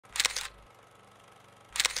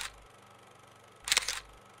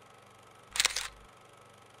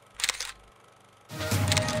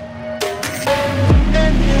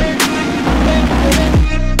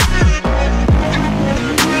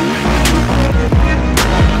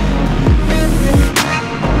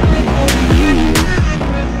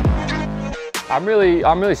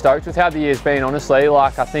I'm really stoked with how the year's been, honestly.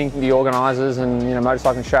 Like, I think the organisers and, you know,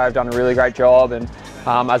 Motorcycling Australia have done a really great job, and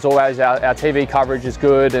as always, our TV coverage is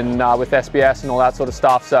good, and with SBS and all that sort of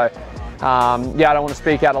stuff. So yeah, I don't want to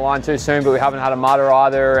speak out of line too soon, but we haven't had a mutter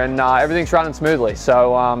either, and everything's running smoothly.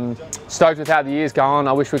 So stoked with how the year's going.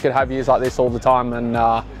 I wish we could have years like this all the time, and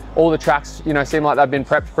all the tracks, you know, seem like they've been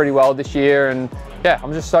prepped pretty well this year, and yeah,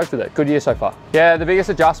 I'm just stoked with it. Good year so far. Yeah, the biggest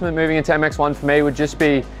adjustment moving into MX1 for me would just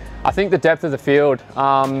be, I think, the depth of the field.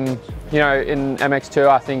 You know, in MX2,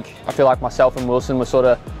 I feel like myself and Wilson were sort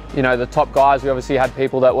of, you know, the top guys. We obviously had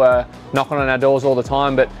people that were knocking on our doors all the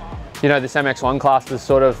time, but you know, this MX1 class, there's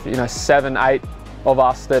sort of, you know, 7, 8 of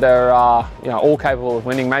us that are, you know, all capable of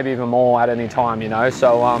winning, maybe even more at any time, you know.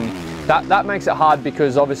 So that makes it hard,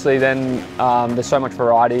 because obviously then there's so much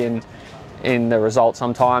variety in the results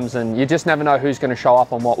sometimes, and you just never know who's going to show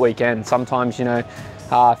up on what weekend. Sometimes, you know,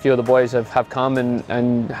 a few of the boys have come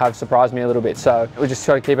and have surprised me a little bit. So we just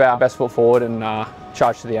try to keep our best foot forward and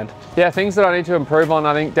charge to the end. Yeah, things that I need to improve on,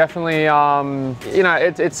 I think definitely, you know,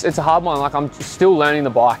 it's a hard one. Like, I'm still learning the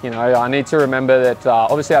bike, you know. I need to remember that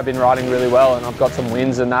obviously I've been riding really well and I've got some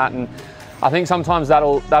wins and that, and I think sometimes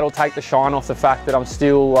that'll take the shine off the fact that I'm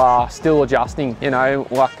still adjusting, you know.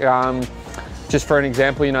 Like, just for an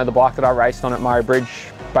example, you know, the bike that I raced on at Murray Bridge,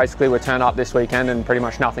 basically we turn up this weekend and pretty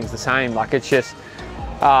much nothing's the same. Like, it's just,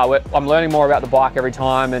 I'm learning more about the bike every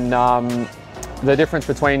time, and the difference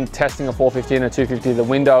between testing a 450 and a 250, the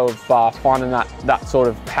window of finding that sort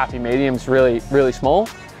of happy medium is really small.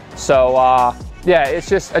 So yeah, it's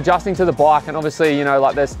just adjusting to the bike, and obviously, you know,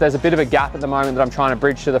 like there's a bit of a gap at the moment that I'm trying to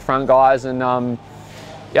bridge to the front guys, and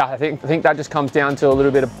yeah, I think that just comes down to a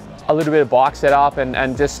little bit of bike setup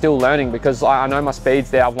and just still learning, because I know my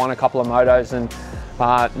speed's there. I've won a couple of motos and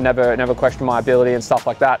never questioned my ability and stuff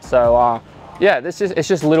like that. So yeah, it's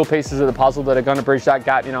just little pieces of the puzzle that are going to bridge that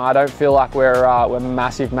gap. You know, I don't feel like we're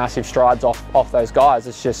massive strides off those guys.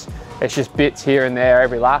 It's just bits here and there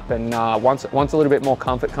every lap, and once a little bit more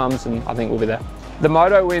comfort comes, and I think we'll be there. The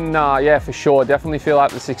moto win, yeah, for sure. Definitely feel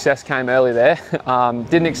like the success came early there.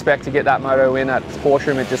 Didn't expect to get that moto win at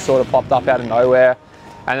Horsham. It just sort of popped up out of nowhere,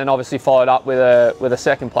 and then obviously followed up with a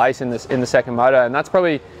second place in the second moto, and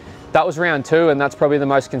that was round 2, and that's probably the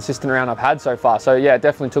most consistent round I've had so far. So yeah, it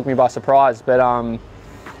definitely took me by surprise. But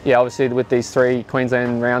yeah, obviously with these 3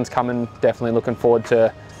 Queensland rounds coming, definitely looking forward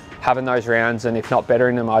to having those rounds, and if not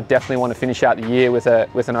bettering them, I definitely want to finish out the year with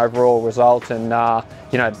an overall result, and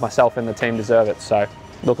you know, myself and the team deserve it. So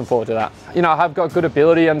looking forward to that. You know, I have got good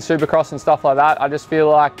ability on Supercross and stuff like that. I just feel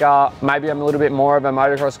like maybe I'm a little bit more of a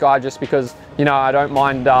motocross guy, just because, you know, I don't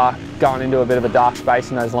mind going into a bit of a dark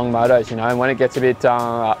space in those long motos, you know. And when it gets a bit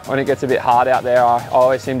hard out there, I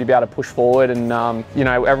always seem to be able to push forward, and you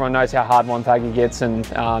know, everyone knows how hard Montague gets, and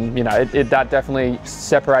you know, that definitely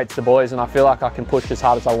separates the boys, and I feel like I can push as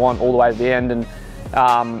hard as I want all the way to the end. And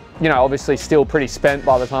you know, obviously still pretty spent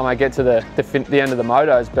by the time I get to the end of the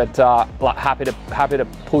motos, but like happy to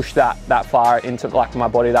push that far into, like, my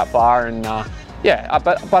body that far, and yeah.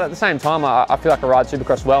 But at the same time, I feel like I ride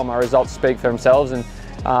Supercross well. My results speak for themselves, and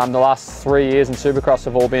the last 3 years in Supercross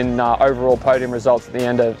have all been overall podium results at the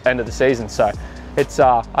end of the season. So it's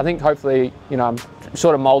I think hopefully, you know, I'm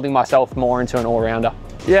sort of moulding myself more into an all-rounder.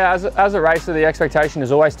 Yeah, as a racer, the expectation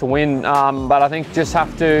is always to win, but I think just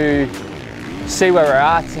have to see where we're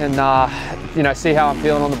at, and you know, see how I'm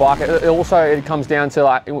feeling on the bike. It comes down to,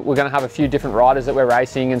 like, we're going to have a few different riders that we're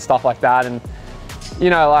racing and stuff like that, and you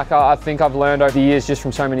know, like, I think I've learned over the years, just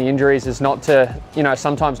from so many injuries, is not to, you know,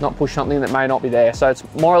 sometimes not push something that may not be there. So it's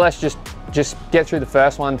more or less just get through the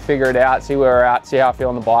first one, figure it out, see where we're at, see how I feel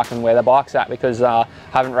on the bike and where the bike's at, because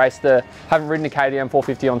haven't ridden a KTM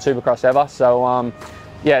 450 on Supercross ever. So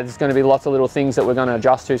yeah, there's going to be lots of little things that we're going to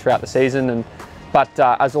adjust to throughout the season, but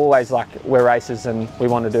as always, like, we're racers and we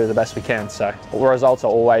want to do the best we can. So results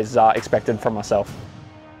are always expected from myself.